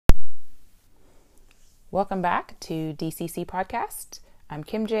Welcome back to DCC Podcast. I'm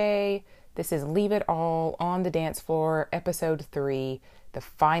Kim J. This is Leave It All on the Dance Floor, episode 3, the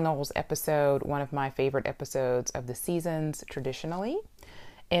finals episode, one of my favorite episodes of the seasons traditionally.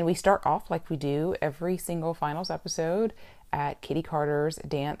 And we start off like we do every single finals episode at Kitty Carter's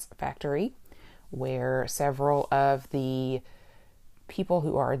Dance Factory, where several of the people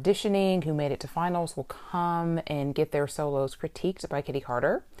who are auditioning, who made it to finals, will come and get their solos critiqued by Kitty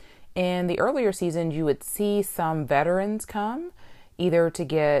Carter. In the earlier seasons, you would see some veterans come, either to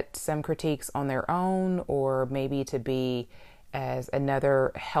get some critiques on their own or maybe to be as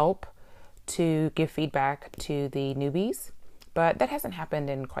another help to give feedback to the newbies. But that hasn't happened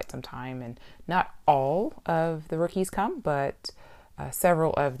in quite some time, and not all of the rookies come, but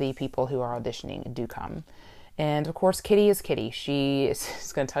several of the people who are auditioning do come. And of course, Kitty is Kitty. She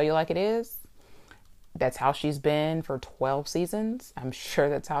is going to tell you like it is. That's how she's been for 12 seasons. I'm sure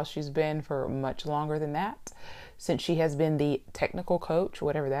that's how she's been for much longer than that, since she has been the technical coach,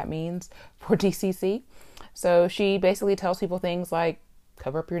 whatever that means, for DCC. So she basically tells people things like,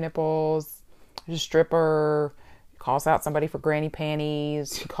 cover up your nipples, you're a stripper, calls out somebody for granny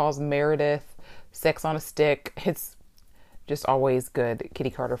panties, she calls Meredith sex on a stick. It's just always good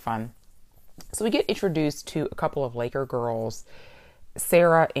Kitty Carter fun. So we get introduced to a couple of Laker girls,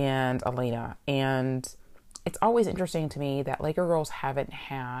 Sarah and Elena, and it's always interesting to me that Laker girls haven't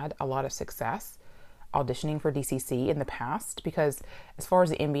had a lot of success auditioning for DCC in the past, because as far as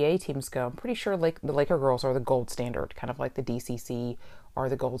the NBA teams go, I'm pretty sure the Laker girls are the gold standard, kind of like the DCC are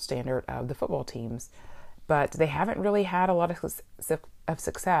the gold standard of the football teams, but they haven't really had a lot of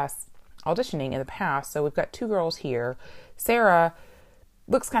success auditioning in the past. So we've got two girls here. Sarah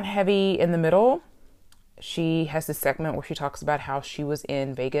looks kind of heavy in the middle. She has this segment where she talks about how she was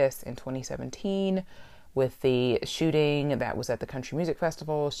in Vegas in 2017 with the shooting that was at the Country Music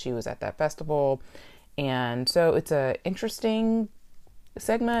Festival. She was at that festival. And so it's an interesting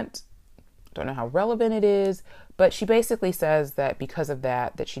segment. Don't know how relevant it is, but she basically says that because of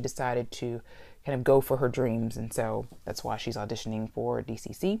that she decided to kind of go for her dreams. And so that's why she's auditioning for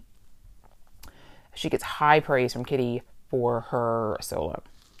DCC. She gets high praise from Kitty for her solo.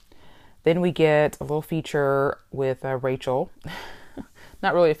 Then we get a little feature with Rachel.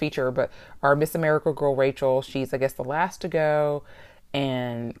 Not really a feature, but our Miss America girl, Rachel. She's, I guess, the last to go.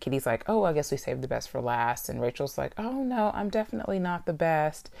 And Kitty's like, oh, I guess we saved the best for last. And Rachel's like, oh, no, I'm definitely not the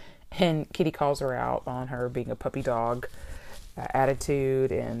best. And Kitty calls her out on her being a puppy dog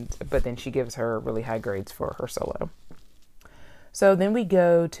attitude. But then she gives her really high grades for her solo. So then we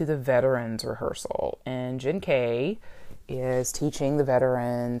go to the veterans rehearsal. And Jen K is teaching the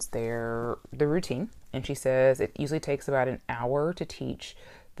veterans the routine, and she says it usually takes about an hour to teach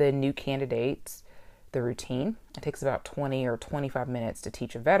the new candidates the routine. It takes about 20 or 25 minutes to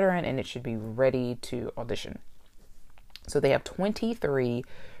teach a veteran, and it should be ready to audition. So they have 23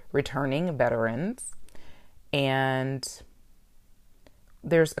 returning veterans, and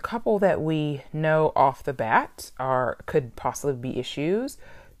there's a couple that we know off the bat could possibly be issues.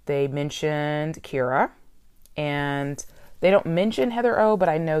 They mentioned Kira, and they don't mention Heather O, but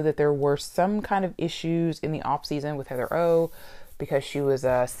I know that there were some kind of issues in the off season with Heather O because she was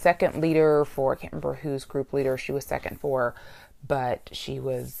a second leader for, I can't remember whose group leader she was second for, but she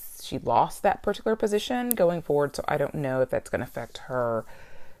lost that particular position going forward. So I don't know if that's going to affect her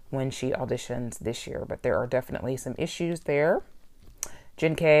when she auditions this year, but there are definitely some issues there.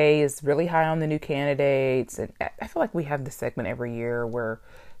 Jen K is really high on the new candidates, and I feel like we have this segment every year where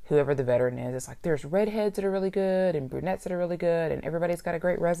whoever the veteran is, it's like there's redheads that are really good and brunettes that are really good, and everybody's got a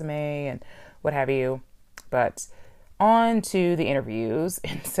great resume and what have you. But on to the interviews.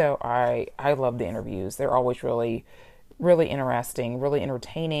 And so I love the interviews. They're always really, really interesting, really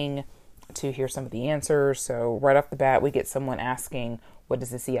entertaining to hear some of the answers. So right off the bat, we get someone asking, what does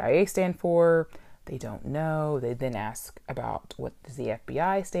the CIA stand for? They don't know. They then ask about what does the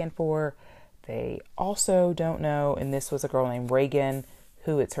FBI stand for? They also don't know. And this was a girl named Reagan,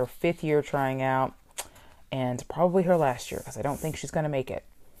 who it's her 5th year trying out, and probably her last year, because I don't think she's going to make it.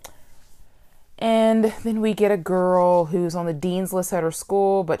 And then we get a girl who's on the dean's list at her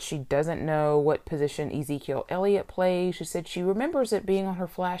school, but she doesn't know what position Ezekiel Elliott plays. She said she remembers it being on her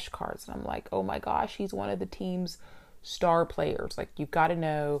flashcards. And I'm like, oh my gosh, he's one of the team's star players. Like, you've got to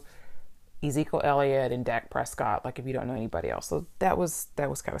know Ezekiel Elliott and Dak Prescott, like if you don't know anybody else. So that was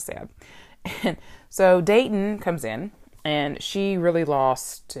kind of sad. And so Dayton comes in, and she really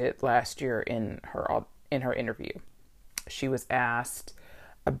lost it last year in her interview. She was asked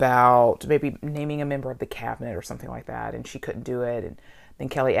about maybe naming a member of the cabinet or something like that, and she couldn't do it. And then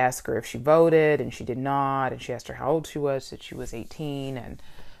Kelly asked her if she voted, and she did not. And she asked her how old she was, said she was 18. And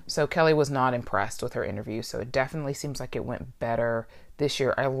So Kelly was not impressed with her interview. So it definitely seems like it went better this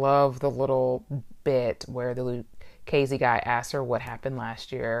year. I love the little bit where the Casey guy asked her what happened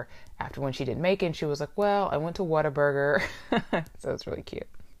last year after when she didn't make it. And she was like, well, I went to Whataburger. So it's really cute.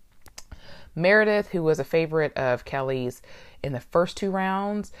 Meredith, who was a favorite of Kelly's in the first 2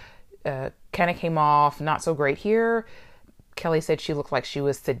 rounds, kind of came off not so great here. Kelly said she looked like she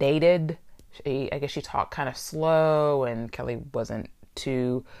was sedated. I guess she talked kind of slow, and Kelly wasn't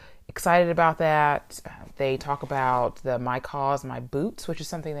too excited about that. They talk about the My Cause, My Boots, which is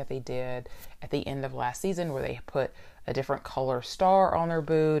something that they did at the end of last season where they put a different color star on their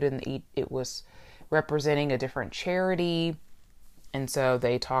boot, and it was representing a different charity. And so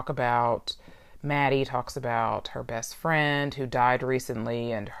they talk about, Maddie talks about her best friend who died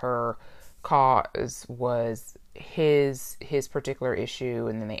recently, and her cause was his particular issue.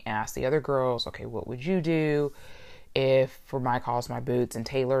 And then they ask the other girls, okay, what would you do if for My Cause, My Boots? And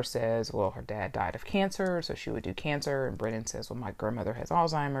Taylor says, well, her dad died of cancer, so she would do cancer. And Brennan says, well, my grandmother has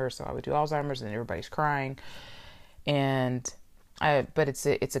Alzheimer's, so I would do Alzheimer's. And everybody's crying. But it's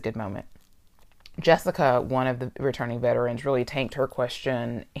a good moment. Jessica, one of the returning veterans, really tanked her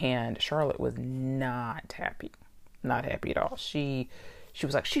question, and Charlotte was not happy at all. She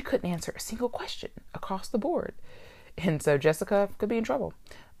was like, she couldn't answer a single question across the board. And so Jessica could be in trouble.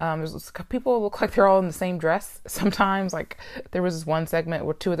 People look like they're all in the same dress sometimes. Like there was this one segment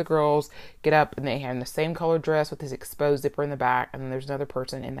where 2 of the girls get up and they have the same colored dress with this exposed zipper in the back. And then there's another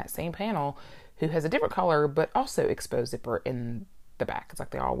person in that same panel who has a different color, but also exposed zipper in the back. It's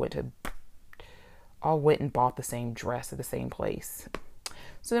like they all went and bought the same dress at the same place.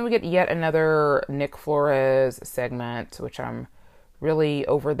 So then we get yet another Nick Flores segment, which I'm really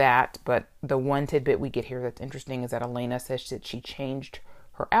over that. But the one tidbit we get here that's interesting is that Elena says that she changed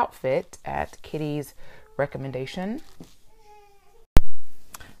her outfit at Kitty's recommendation.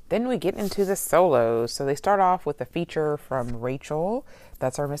 Then we get into the solos. So they start off with a feature from Rachel.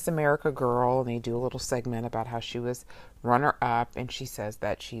 That's our Miss America girl. And they do a little segment about how she was runner-up. And she says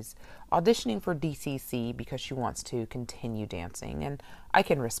that she's auditioning for DCC because she wants to continue dancing. And I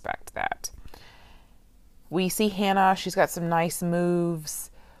can respect that. We see Hannah. She's got some nice moves.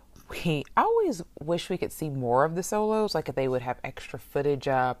 I always wish we could see more of the solos. Like if they would have extra footage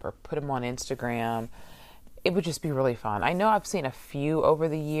up or put them on Instagram. It would just be really fun. I know I've seen a few over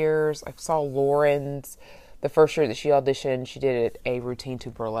the years. I saw Lauren's, the first year that she auditioned, she did a routine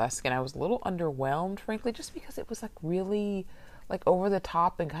to burlesque, and I was a little underwhelmed, frankly, just because it was like really like over the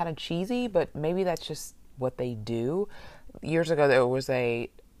top and kind of cheesy, but maybe that's just what they do. Years ago, there was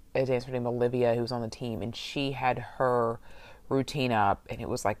a dancer named Olivia who was on the team, and she had her routine up, and it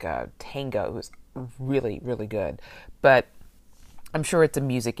was like a tango. It was really, really good. But I'm sure it's a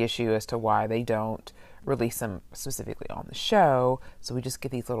music issue as to why they don't release them specifically on the show. So we just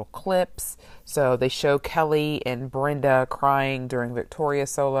get these little clips. So they show Kelly and Brenda crying during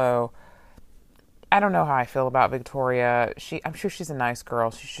Victoria's solo. I don't know how I feel about Victoria. I'm sure she's a nice girl.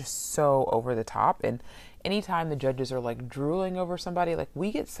 She's just so over the top. And anytime the judges are like drooling over somebody, like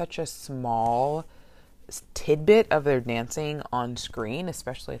we get such a small tidbit of their dancing on screen,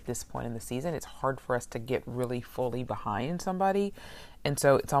 especially at this point in the season. It's hard for us to get really fully behind somebody. And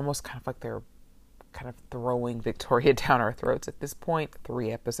so it's almost kind of like they're kind of throwing Victoria down our throats at this point,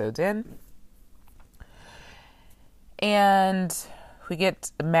 3 episodes in. And we get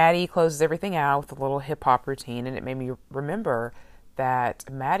Maddie closes everything out with a little hip hop routine, and it made me remember that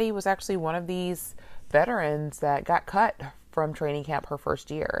Maddie was actually one of these veterans that got cut from training camp her first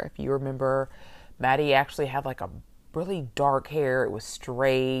year. If you remember, Maddie actually had like a really dark hair. It was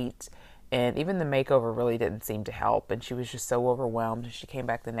straight. And even the makeover really didn't seem to help. And she was just so overwhelmed. She came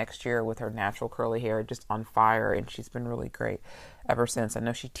back the next year with her natural curly hair just on fire. And she's been really great ever since. I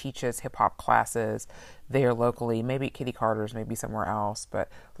know she teaches hip-hop classes there locally. Maybe at Kitty Carter's, maybe somewhere else. But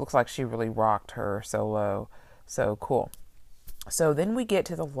looks like she really rocked her solo. So cool. So then we get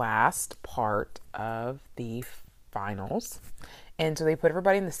to the last part of the finals. And so they put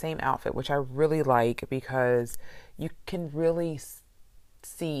everybody in the same outfit, which I really like because you can really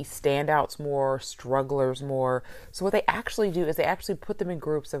see standouts more, strugglers more. So what they actually do is they actually put them in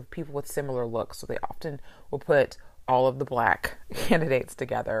groups of people with similar looks. So they often will put all of the black candidates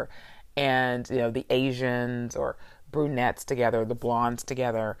together and, you know, the Asians or brunettes together, the blondes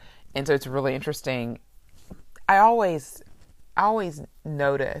together. And so it's really interesting. I always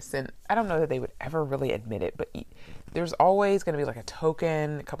notice, and I don't know that they would ever really admit it, but there's always going to be like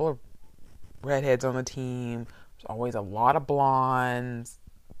a couple of redheads on the team. There's always a lot of blondes.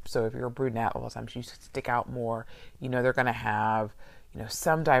 So if you're a brunette, a lot of times you stick out more. You know, they're going to have, you know,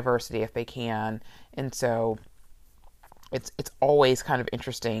 some diversity if they can. And so it's always kind of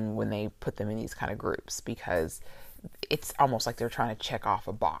interesting when they put them in these kind of groups, because it's almost like they're trying to check off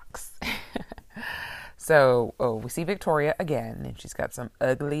a box. So we see Victoria again, and she's got some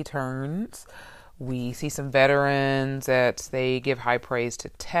ugly turns. We see some veterans that they give high praise to: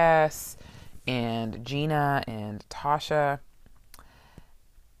 Tess and Gina and Tasha.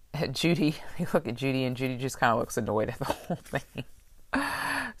 Judy, they look at Judy, and Judy just kind of looks annoyed at the whole thing.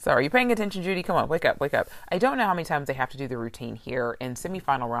 So are you paying attention, Judy? Come on, wake up, wake up. I don't know how many times they have to do the routine here. In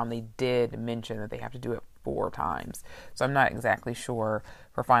semifinal round, they did mention that they have to do it 4 times. So I'm not exactly sure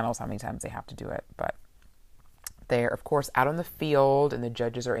for finals how many times they have to do it. But they're, of course, out on the field, and the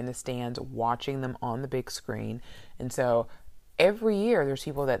judges are in the stands watching them on the big screen. And so every year there's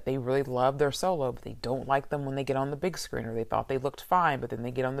people that they really love their solo, but they don't like them when they get on the big screen, or they thought they looked fine, but then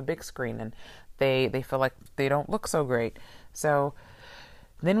they get on the big screen and they feel like they don't look so great. So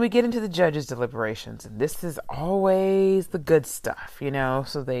then we get into the judges' deliberations, and this is always the good stuff, you know.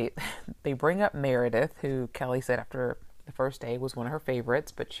 So they bring up Meredith, who Kelly said after the first day was one of her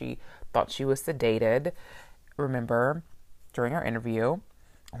favorites, but she thought she was sedated. Remember, during our interview,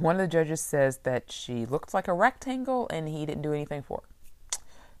 one of the judges says that she looked like a rectangle, and he didn't do anything for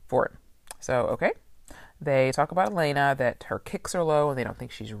it. So, okay. They talk about Elena, that her kicks are low, and they don't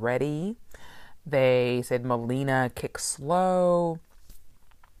think she's ready. They said Melina kicks slow.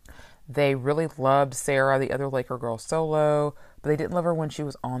 They really loved Sarah, the other Laker girl, solo, but they didn't love her when she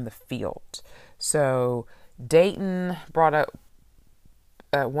was on the field. So Dayton brought up,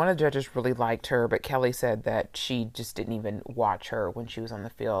 one of the judges really liked her, but Kelly said that she just didn't even watch her when she was on the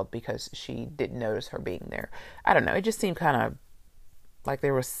field because she didn't notice her being there. I don't know. It just seemed kind of like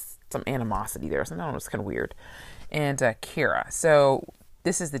there was some animosity there. So I don't know. It's kind of weird. And Kira. So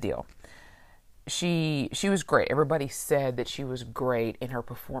this is the deal. She was great. Everybody said that she was great in her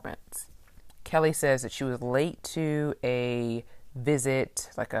performance. Kelly says that she was late to a visit,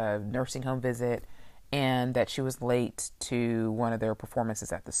 like a nursing home visit, and that she was late to one of their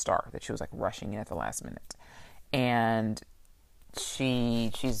performances at the Star, that she was like rushing in at the last minute. And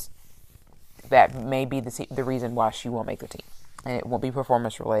she's that may be the reason why she won't make the team. And it won't be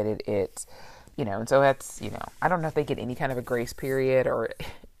performance related. It's, you know, and so that's, you know, I don't know if they get any kind of a grace period, or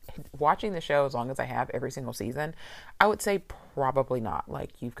watching the show as long as I have every single season, I would say probably not.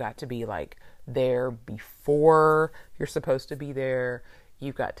 Like, you've got to be like there before you're supposed to be there.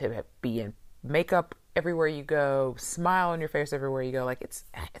 You've got to be in makeup everywhere you go, smile on your face everywhere you go. Like, it's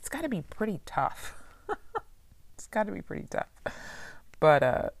got to be pretty tough. It's got to be pretty tough.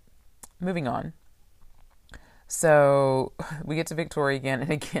 But moving on. So we get to Victoria again,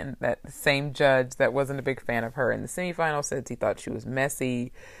 and again, that same judge that wasn't a big fan of her in the semifinal said he thought she was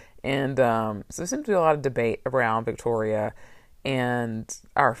messy. And so there seems to be a lot of debate around Victoria. And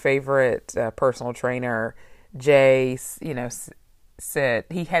our favorite personal trainer, Jay, you know, said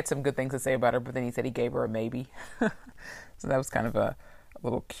he had some good things to say about her, but then he said he gave her a maybe. So that was kind of a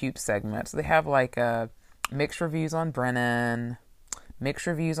little cute segment. So they have like mixed reviews on Brennan, mixed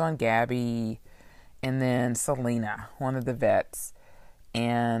reviews on Gabby, and then Selena, one of the vets.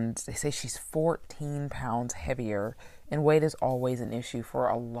 And they say she's 14 pounds heavier. And weight is always an issue for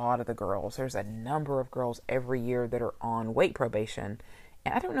a lot of the girls. There's a number of girls every year that are on weight probation.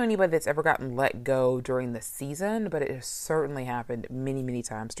 And I don't know anybody that's ever gotten let go during the season, but it has certainly happened many, many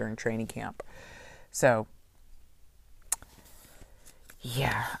times during training camp. So,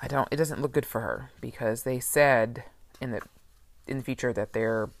 yeah, it doesn't look good for her, because they said in the future that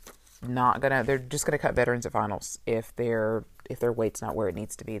they're just gonna cut veterans at finals if their weight's not where it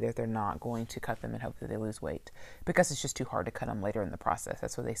needs to be. That they're not going to cut them and hope that they lose weight, because it's just too hard to cut them later in the process.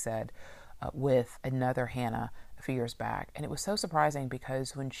 That's what they said with another Hannah a few years back. And it was so surprising,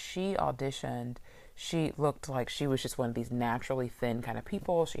 because when she auditioned, she looked like she was just one of these naturally thin kind of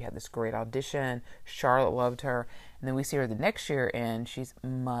people. She had this great audition. Charlotte loved her. And then we see her the next year, and she's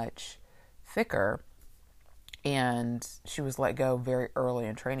much thicker. And she was let go very early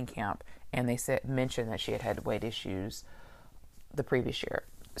in training camp, and they mentioned that she had weight issues the previous year.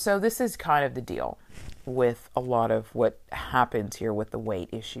 So this is kind of the deal with a lot of what happens here with the weight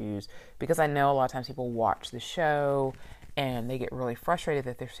issues, because I know a lot of times people watch the show and they get really frustrated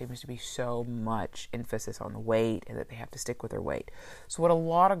that there seems to be so much emphasis on the weight and that they have to stick with their weight. So what a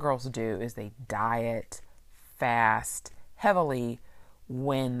lot of girls do is they diet, fast, heavily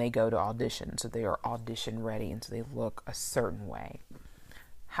when they go to audition. So they are audition ready, and so they look a certain way.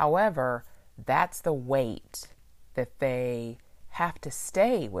 However, that's the weight that they have to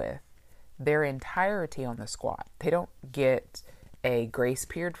stay with their entirety on the squat. They don't get a grace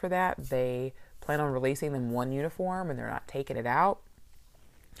period for that. They plan on releasing them one uniform, and they're not taking it out.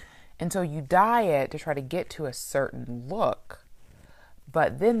 And so you diet to try to get to a certain look,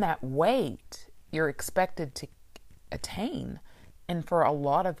 but then that weight you're expected to attain. And for a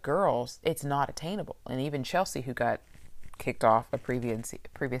lot of girls, it's not attainable. And even Chelsea, who got kicked off a previous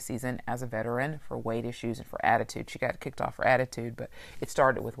season as a veteran for weight issues and for attitude. She got kicked off for attitude, but it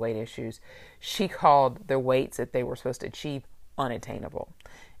started with weight issues. She called the weights that they were supposed to achieve unattainable.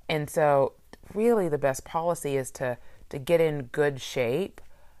 And so really the best policy is to get in good shape,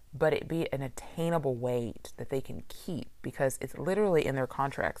 but it be an attainable weight that they can keep, because it's literally in their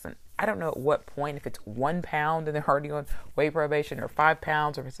contracts. And I don't know at what point, if it's 1 pound and they're already on weight probation, or 5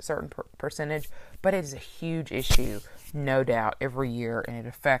 pounds, or if it's a certain percentage, but it is a huge issue, no doubt, every year. And it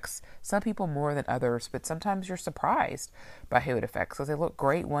affects some people more than others, but sometimes you're surprised by who it affects, because they look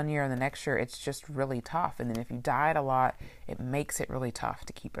great one year and the next year it's just really tough. And then if you diet a lot, it makes it really tough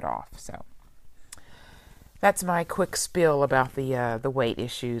to keep it off. So that's my quick spiel about the weight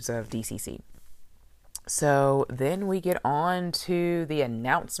issues of DCC. So then we get on to the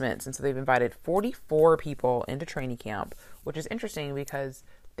announcements. And so they've invited 44 people into training camp, which is interesting because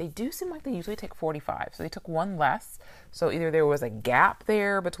they do seem like they usually take 45. So they took one less. So either there was a gap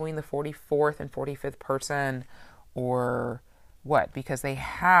there between the 44th and 45th person, or what, because they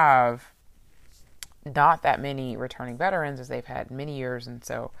have not that many returning veterans as they've had many years. And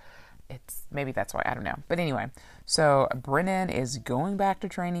so it's maybe that's why, I don't know. But anyway, so Brennan is going back to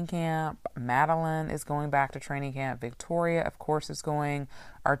training camp. Madeline is going back to training camp. Victoria, of course, is going.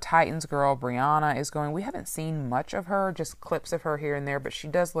 Our Titans girl, Brianna, is going. We haven't seen much of her, just clips of her here and there, but she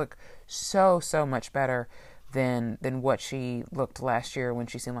does look so much better than what she looked last year, when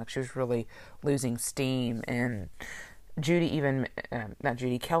she seemed like she was really losing steam. And Kelly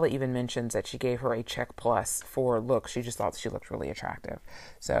even mentions that she gave her a check plus for looks. She just thought she looked really attractive.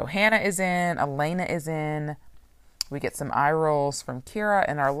 So Hannah is in, Elena is in. We get some eye rolls from Kira.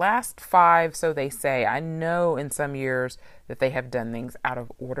 And our last 5, so they say. I know in some years that they have done things out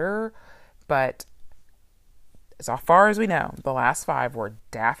of order, but as far as we know, the last 5 were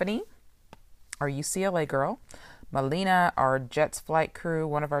Daphne, our UCLA girl; Melina, our Jets flight crew,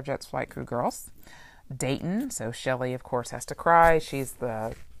 one of our Jets flight crew girls; Dayton, so Shelly, of course, has to cry. She's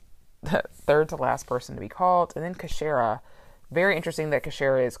the third to last person to be called. And then Kashera. Very interesting that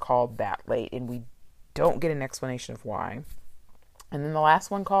Kashera is called that late, and we don't get an explanation of why. And then the last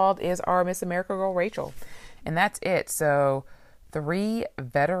one called is our Miss America girl, Rachel. And that's it. So 3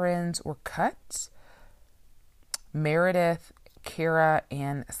 veterans were cut: Meredith, Kira,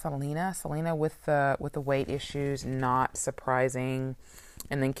 and Selena. Selena with the weight issues, not surprising.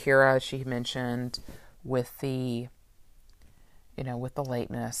 And then Kira, she mentioned with the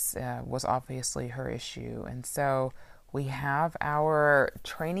lateness, was obviously her issue. And so we have our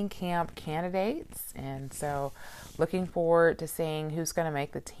training camp candidates. And so looking forward to seeing who's going to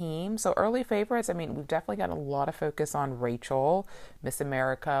make the team. So early favorites, I mean, we've definitely gotten a lot of focus on Rachel, Miss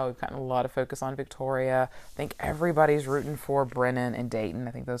America. We've gotten a lot of focus on Victoria. I think everybody's rooting for Brennan and Dayton.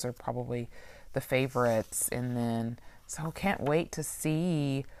 I think those are probably the favorites. And then, so can't wait to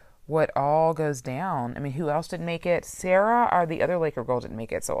see what all goes down. I mean, who else didn't make it? Sarah, or the other Laker girl, didn't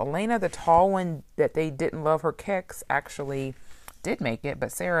make it. So Elena, the tall one that they didn't love her kicks, actually did make it.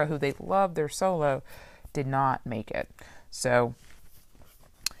 But Sarah, who they loved their solo, did not make it. So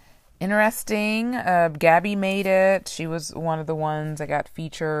interesting. Gabby made it. She was one of the ones that got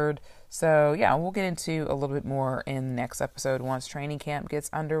featured. So yeah, we'll get into a little bit more in the next episode once training camp gets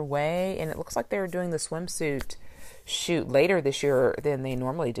underway. And it looks like they're doing the swimsuit shoot later this year than they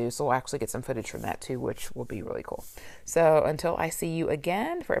normally do. So we'll actually get some footage from that too, which will be really cool. So until I see you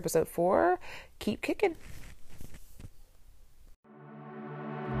again for episode 4, keep kicking.